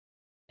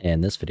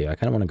In this video, I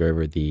kind of want to go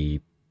over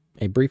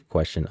a brief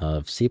question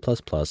of C++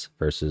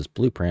 versus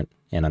Blueprint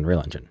in Unreal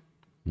Engine.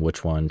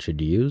 Which one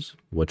should you use?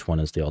 Which one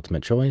is the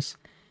ultimate choice?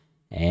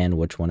 And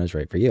which one is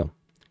right for you?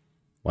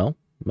 Well,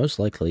 most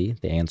likely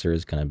the answer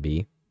is going to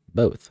be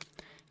both.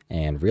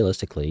 And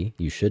realistically,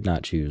 you should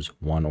not choose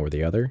one or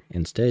the other.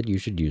 Instead, you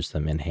should use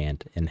them in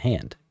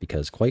hand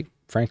because quite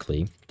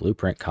frankly,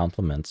 Blueprint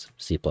complements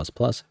C++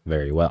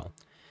 very well.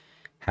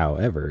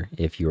 However,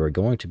 if you are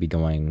going to be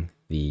going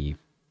the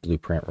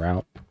Blueprint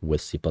route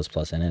with C++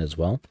 in it as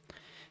well,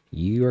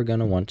 you are going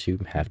to want to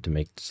have to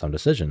make some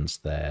decisions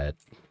that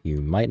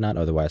you might not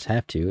otherwise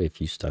have to if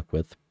you stuck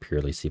with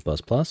purely C++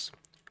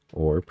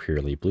 or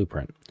purely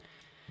Blueprint.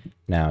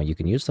 Now, you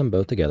can use them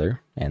both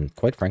together, and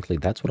quite frankly,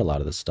 that's what a lot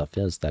of this stuff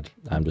is that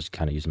I'm just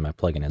kind of using my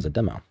plugin as a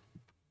demo.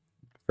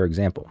 For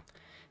example,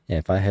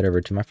 if I head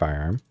over to my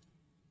firearm,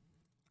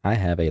 I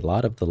have a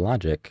lot of the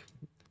logic,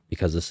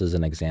 because this is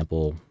an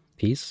example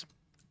piece,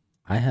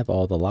 I have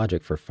all the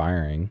logic for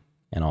firing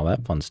and all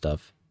that fun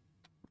stuff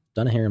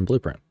done here in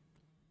Blueprint.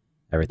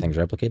 Everything's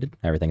replicated,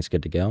 everything's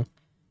good to go,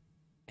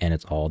 and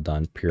it's all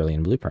done purely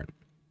in Blueprint.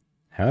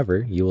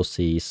 However, you will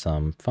see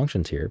some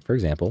functions here. For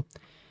example,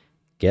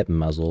 get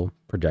muzzle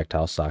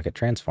projectile socket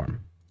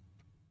transform.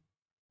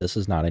 This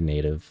is not a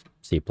native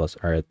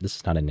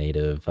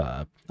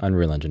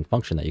Unreal Engine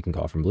function that you can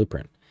call from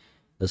Blueprint.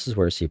 This is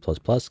where C++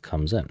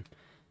 comes in.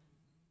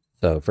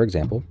 So, for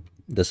example,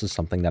 this is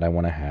something that I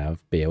want to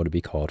be able to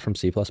be called from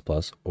C++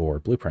 or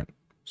Blueprint.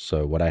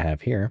 So what I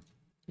have here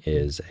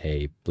is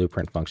a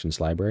Blueprint functions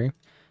library.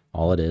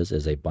 All it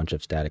is a bunch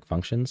of static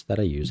functions that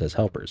I use as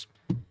helpers.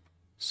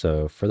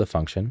 So for the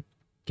function,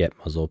 get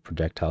muzzle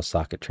projectile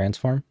socket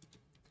transform,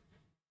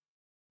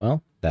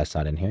 well, that's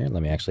not in here.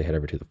 Let me actually head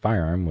over to the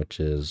firearm, which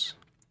is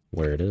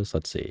where it is.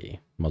 Let's see,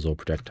 muzzle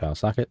projectile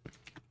socket.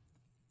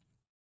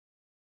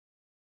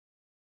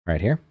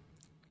 Right here.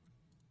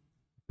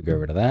 We go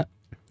over to that.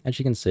 As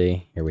you can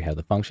see, here we have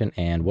the function,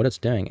 and what it's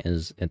doing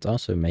is it's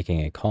also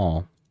making a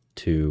call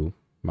to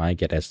my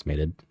get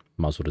estimated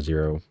muzzle to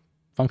 0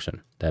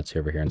 function that's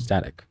over here in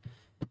static.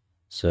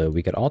 So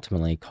we could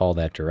ultimately call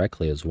that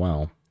directly as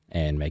well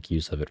and make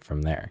use of it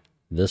from there.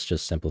 This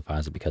just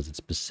simplifies it because it's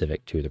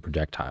specific to the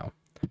projectile.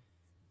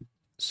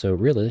 So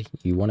really,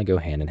 you want to go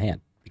hand in hand,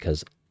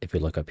 because if we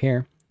look up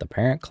here, the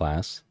parent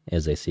class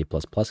is a C++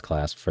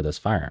 class for this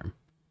firearm.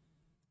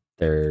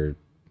 We're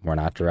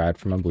not derived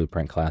from a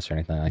Blueprint class or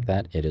anything like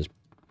that. It is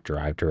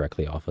derived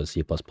directly off of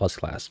C++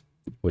 class,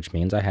 which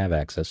means I have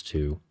access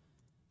to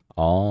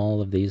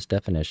all of these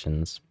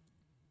definitions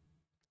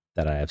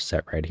that I have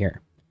set right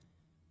here.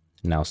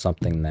 Now,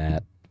 something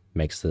that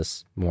makes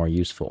this more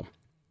useful,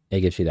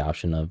 it gives you the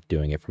option of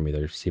doing it from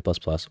either C++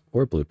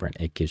 or Blueprint.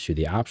 It gives you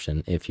the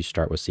option if you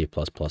start with C++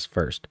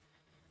 first.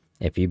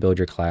 If you build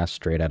your class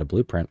straight out of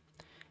Blueprint,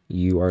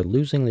 you are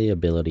losing the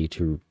ability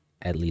to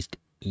at least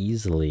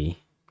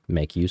easily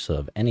make use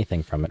of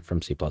anything from it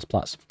from C++.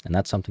 And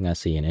that's something I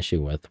see an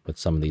issue with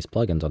some of these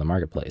plugins on the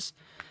marketplace.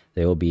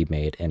 They will be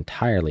made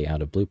entirely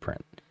out of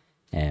Blueprint,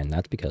 and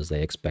that's because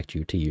they expect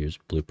you to use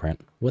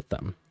Blueprint with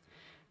them.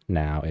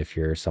 Now, if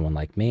you're someone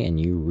like me and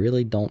you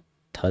really don't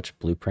touch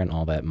Blueprint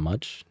all that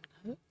much,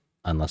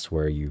 unless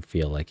where you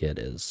feel like it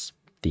is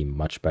the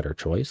much better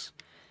choice,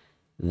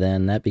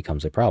 then that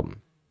becomes a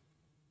problem.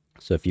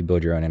 So if you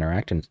build your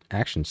own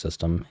action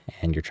system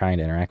and you're trying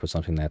to interact with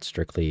something that's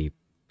strictly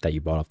that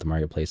you bought off the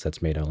marketplace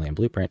that's made only in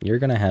Blueprint, you're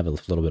going to have a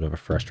little bit of a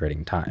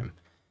frustrating time.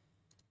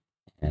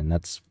 And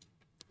that's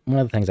one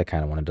of the things I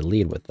kind of wanted to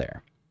lead with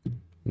there.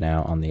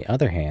 Now, on the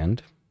other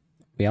hand,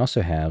 we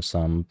also have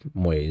some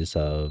ways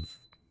of,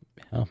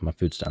 oh, my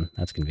food's done.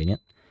 That's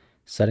convenient.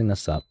 Setting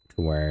this up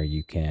to where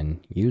you can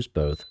use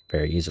both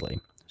very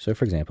easily. So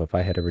for example, if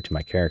I head over to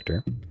my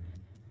character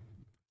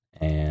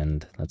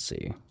and let's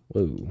see,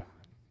 whoa,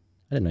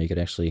 I didn't know you could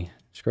actually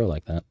scroll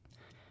like that.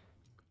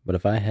 But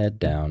if I head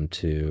down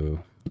to,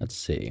 let's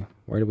see,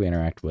 where do we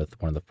interact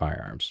with one of the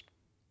firearms?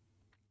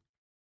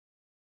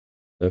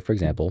 So for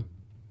example,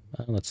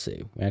 let's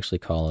see, we actually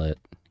call it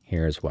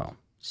here as well.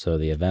 So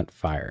the event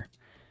fire.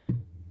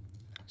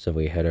 So if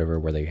we head over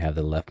where you have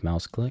the left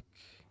mouse click,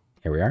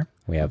 here we are.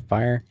 We have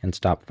fire and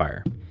stop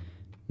fire.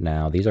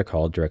 Now these are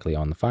called directly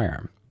on the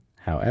firearm.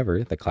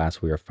 However, the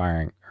class we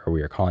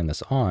are calling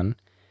this on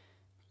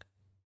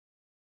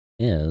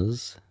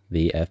is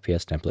the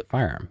FPS template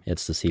firearm.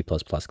 It's the C++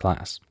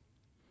 class.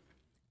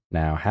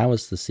 Now, how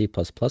is the C++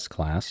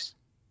 class,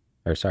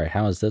 or sorry,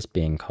 how is this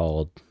being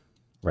called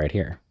right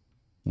here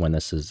when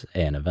this is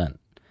an event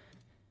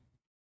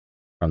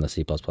from the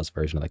C++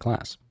 version of the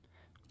class?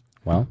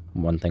 Well,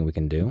 one thing we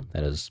can do,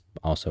 that is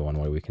also one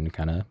way we can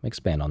kind of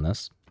expand on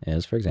this,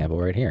 is, for example,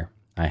 right here,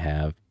 I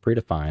have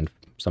predefined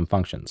some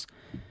functions.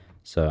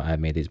 So I've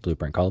made these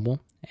Blueprint callable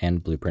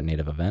and Blueprint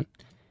native event,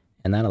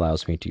 and that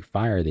allows me to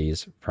fire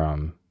these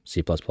from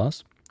C++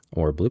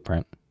 or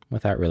Blueprint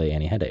without really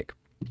any headache.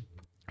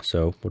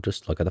 So we'll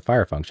just look at the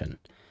fire function.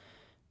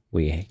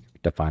 We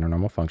define a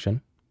normal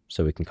function,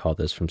 so we can call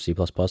this from C++.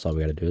 All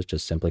we got to do is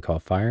just simply call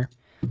fire.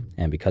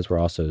 And because we're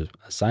also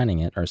assigning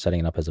it or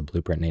setting it up as a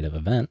Blueprint native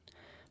event,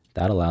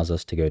 that allows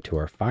us to go to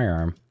our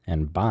firearm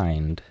and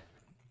bind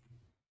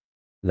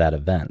that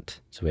event.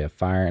 So we have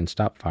fire and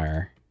stop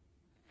fire.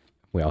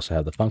 We also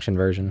have the function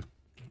version,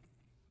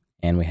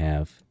 and we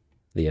have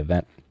the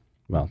event.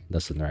 Well,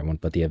 this isn't the right one,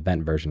 but the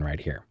event version right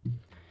here.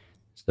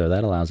 So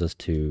that allows us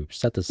to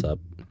set this up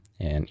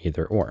in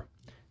either or.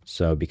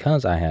 So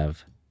because I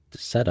have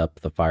set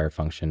up the fire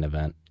function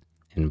event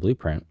in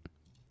Blueprint,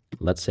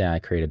 let's say I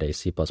created a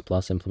C++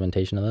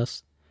 implementation of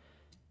this.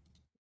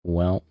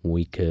 Well,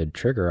 we could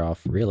trigger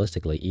off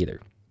realistically either.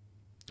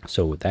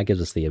 So that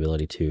gives us the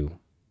ability to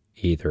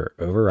either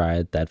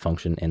override that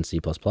function in C++.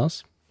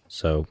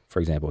 So for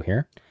example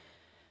here,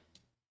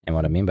 and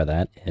what I mean by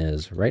that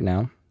is right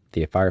now,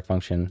 the fire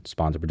function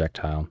spawns a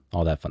projectile,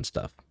 all that fun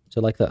stuff.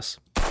 So like this.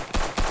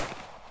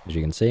 As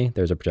you can see,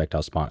 there's a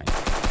projectile spawning.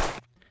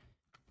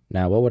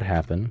 Now what would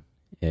happen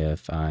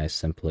if I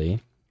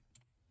simply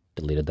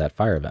deleted that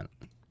fire event?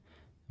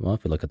 Well,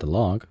 if we look at the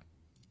log,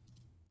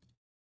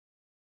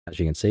 as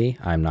you can see,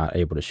 I'm not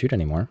able to shoot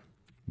anymore,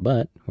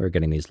 but we're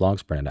getting these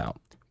logs printed out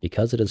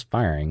because it is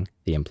firing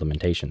the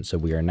implementation. So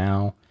we are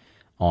now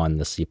on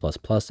the C++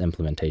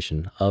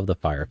 implementation of the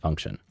fire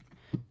function.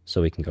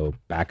 So we can go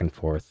back and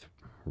forth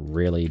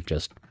really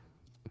just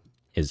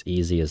as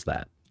easy as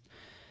that.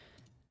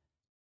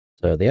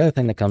 So the other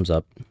thing that comes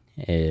up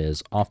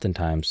is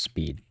oftentimes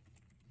speed.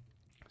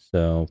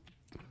 So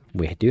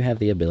we do have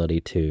the ability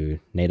to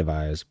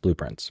nativize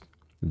blueprints.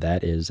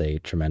 That is a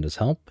tremendous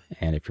help,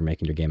 and if you're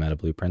making your game out of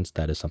blueprints,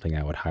 that is something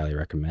I would highly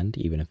recommend,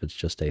 even if it's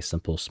just a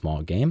simple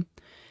small game,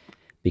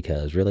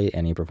 because really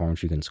any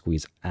performance you can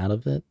squeeze out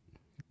of it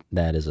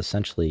that is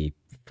essentially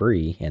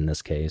free in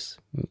this case,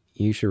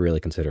 you should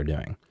really consider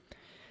doing.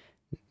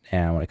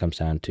 And when it comes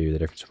down to the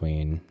difference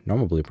between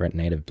normal blueprint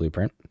and native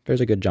blueprint,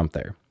 there's a good jump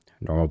there.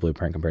 Normal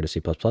blueprint compared to C++,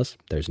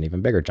 there's an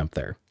even bigger jump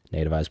there.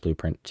 Nativized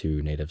blueprint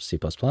to native C++,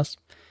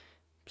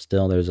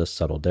 still there's a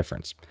subtle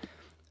difference.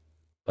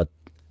 But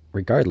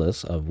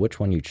regardless of which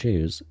one you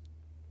choose,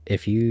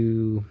 if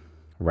you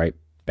write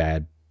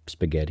bad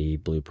spaghetti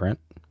blueprint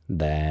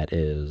that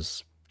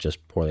is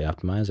just poorly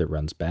optimized, it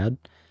runs bad,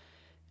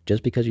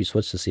 just because you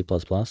switch to C++,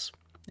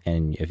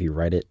 and if you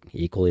write it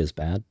equally as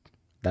bad,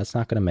 that's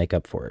not going to make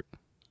up for it.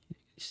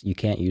 You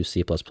can't use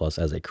C++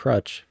 as a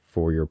crutch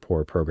for your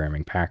poor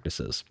programming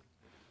practices.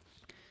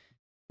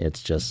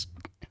 It's just,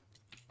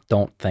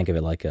 don't think of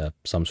it like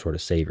some sort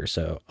of savior.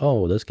 So,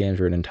 oh, this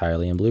game's written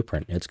entirely in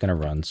Blueprint, it's going to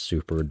run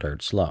super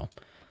dirt slow.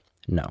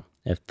 No,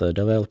 if the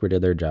developer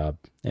did their job,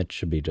 it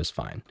should be just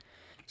fine.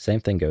 Same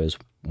thing goes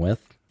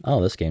with,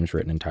 oh, this game's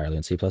written entirely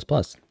in C++.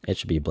 It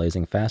should be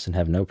blazing fast and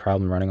have no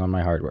problem running on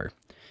my hardware.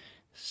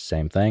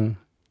 Same thing,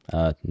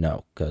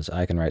 no, because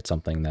I can write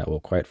something that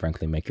will quite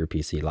frankly make your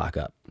PC lock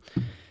up.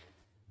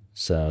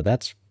 So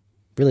that's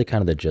really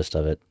kind of the gist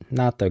of it.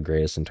 Not the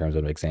greatest in terms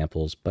of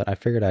examples, but I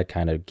figured I'd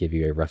kind of give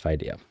you a rough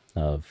idea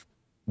of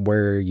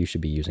where you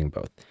should be using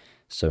both.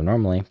 So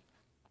normally,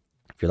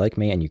 if you're like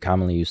me and you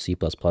commonly use C++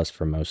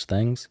 for most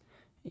things,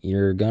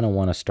 you're going to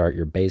want to start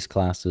your base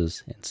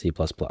classes in C++.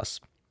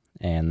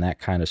 And that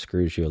kind of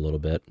screws you a little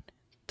bit,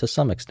 to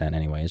some extent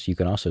anyways. You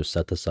can also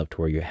set this up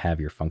to where you have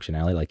your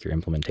functionality, like your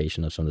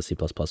implementation of some of the C++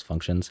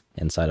 functions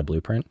inside a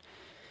Blueprint,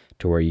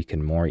 to where you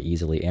can more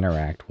easily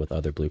interact with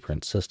other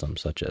Blueprint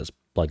systems, such as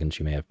plugins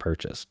you may have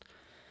purchased.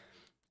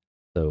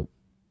 So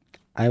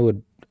I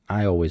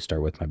always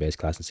start with my base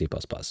class in C++,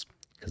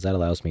 because that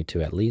allows me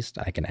to, at least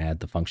I can add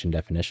the function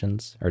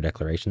definitions or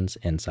declarations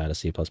inside of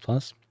C++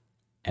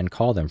 and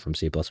call them from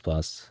C++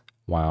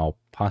 while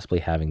possibly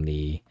having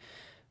the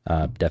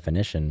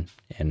definition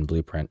in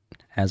Blueprint,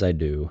 as I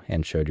do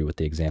and showed you with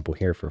the example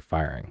here for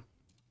firing.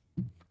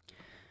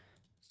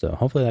 So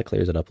hopefully that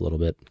clears it up a little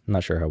bit. I'm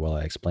not sure how well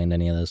I explained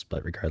any of this,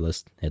 but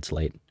regardless, it's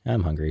late,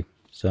 I'm hungry,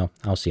 so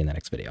I'll see you in the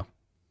next video.